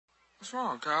What's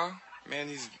wrong, Kyle? Man,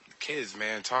 these kids,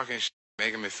 man, talking shit,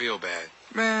 making me feel bad.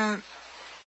 Man,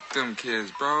 them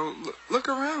kids, bro. Look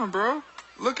around, bro.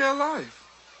 Look at life.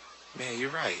 Man,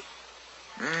 you're right.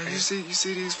 Man, you see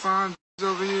these fine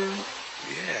over here?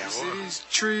 Yeah, You see these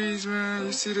trees, man?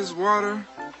 You see this water?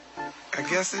 I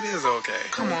guess it is okay.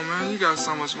 Come on, man. You got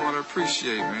so much more to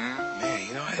appreciate, man. Man,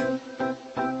 you know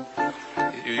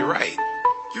what? You're right.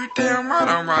 You damn right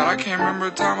I'm right. I can't remember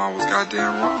a time I was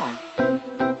goddamn wrong.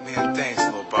 Man, thanks,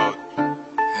 little boat.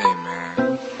 Hey,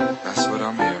 man. That's what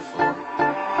I'm here for.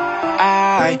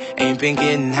 I ain't been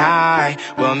getting high.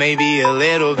 Well, maybe a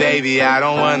little, baby, I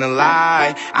don't wanna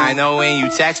lie. I know when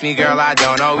you text me, girl, I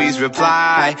don't always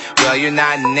reply. Well, you're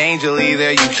not an angel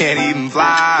either, you can't even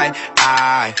fly.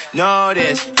 I know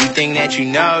this, you think that you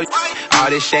know all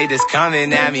this shade that's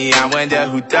coming at me, I wonder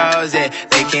who throws it.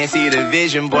 They can't see the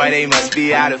vision, boy, they must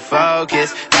be out of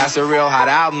focus. That's a real hot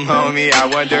album, homie, I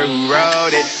wonder who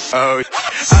wrote it.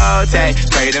 Oh, take,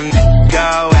 pray them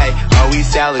go away. Oh, we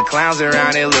sell the clowns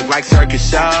around, it look like Circus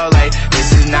Soleil.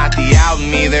 This is not the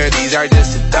album either, these are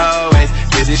just the throwaways.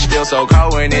 This is still so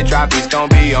cold when it drop, it's gonna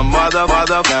be a mother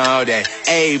no day.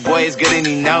 Hey, boy, it's good and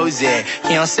he knows it.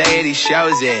 He don't say it, he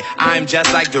shows it. I'm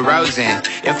just like DeRozan.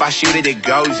 If I shoot it, it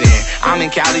goes in. I'm in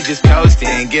Cali just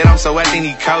coasting. Get him so wet, then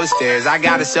he coasters. I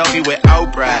got a selfie with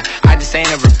Oprah. I just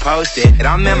ain't ever posted. And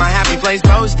I'm in my happy place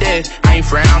posted. I ain't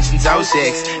frowned since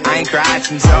 06. I ain't cried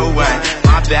since 01.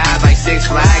 My bad like Six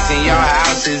Flags and your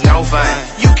house is no fun.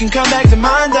 You can come back to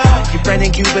mine though. Your friend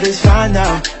and Cupid is fine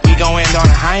though. We gon' end on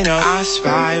a high note. I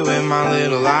spy with my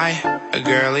little eye. A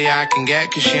girly I can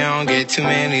get cause she don't get too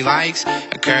many likes.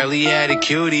 A curly-headed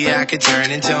cutie I could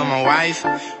turn into my wife.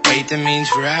 Wait, that means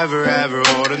forever, ever,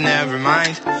 hold up, never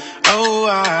mind. Oh,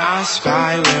 I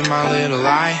spy with my little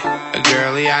eye. A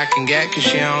girly I can get cause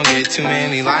she don't get too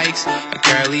many likes. A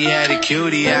curly-headed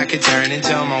cutie I could turn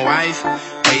into my wife.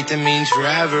 Wait, that means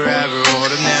forever, ever,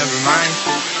 hold up, never mind.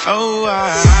 Oh,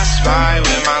 I spy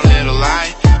with my little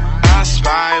eye.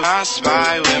 I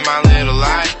spy with my little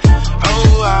eye.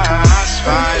 Oh, I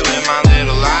spy with my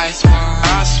little eye.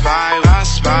 I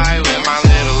spy with my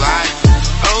little eye.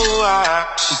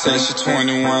 Oh, She said she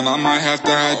 21, I might have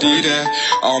to ID that.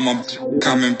 All my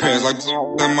come in pairs like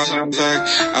in my tag.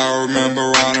 I remember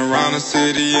riding around the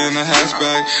city in a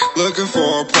hatchback, looking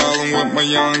for a problem with my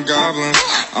young goblins.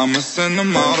 I'ma send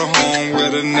them all to home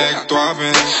with a neck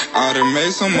throbbing. I done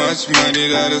made so much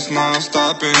money that it's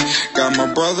non-stopping. Got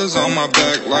my brothers on my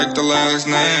back like the last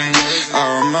name.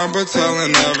 I remember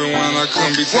telling everyone I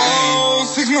couldn't be tamed. Whoa,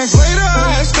 6 months later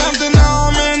I had stamped and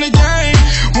now I'm in the game.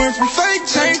 Went from fake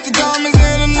chains to diamonds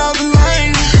in another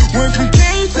lane. Went from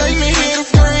can you take me here to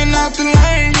spraying out the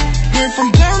lane. Went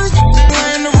from Janice to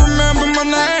lane to remember my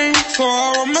name. So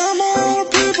I remember all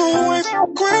the people who ain't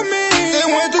with me. They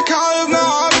went to college, now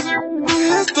all this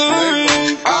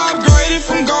history. I upgraded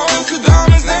from gold to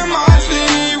diamonds in my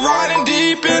city. Riding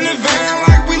deep in the van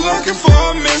like we looking for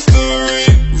a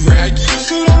mystery. Rag you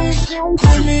so don't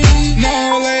with me.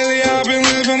 Now lately I've been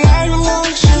living like a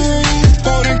luxury.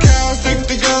 Folding cows stick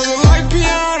together like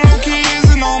piano keys.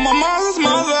 And on my mother's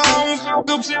mother, I won't fuck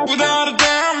up without a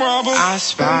damn rubber. I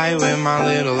spy with my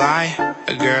little eye.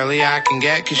 A girly I can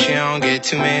get cause she don't get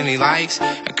too many likes.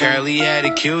 A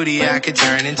curly-headed cutie I could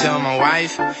turn into my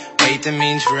wife. Wait, that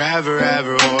means forever,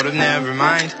 ever, hold up, never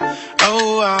mind.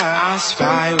 Oh, I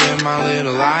spy with my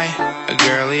little eye. A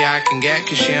girly I can get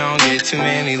cause she don't get too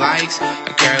many likes.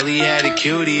 A curly-headed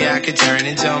cutie I could turn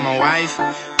into my wife.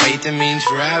 Wait, that means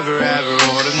forever, ever,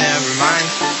 hold up, never mind.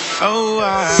 Oh,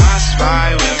 I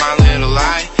spy with my little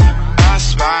eye.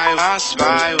 I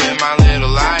spy with my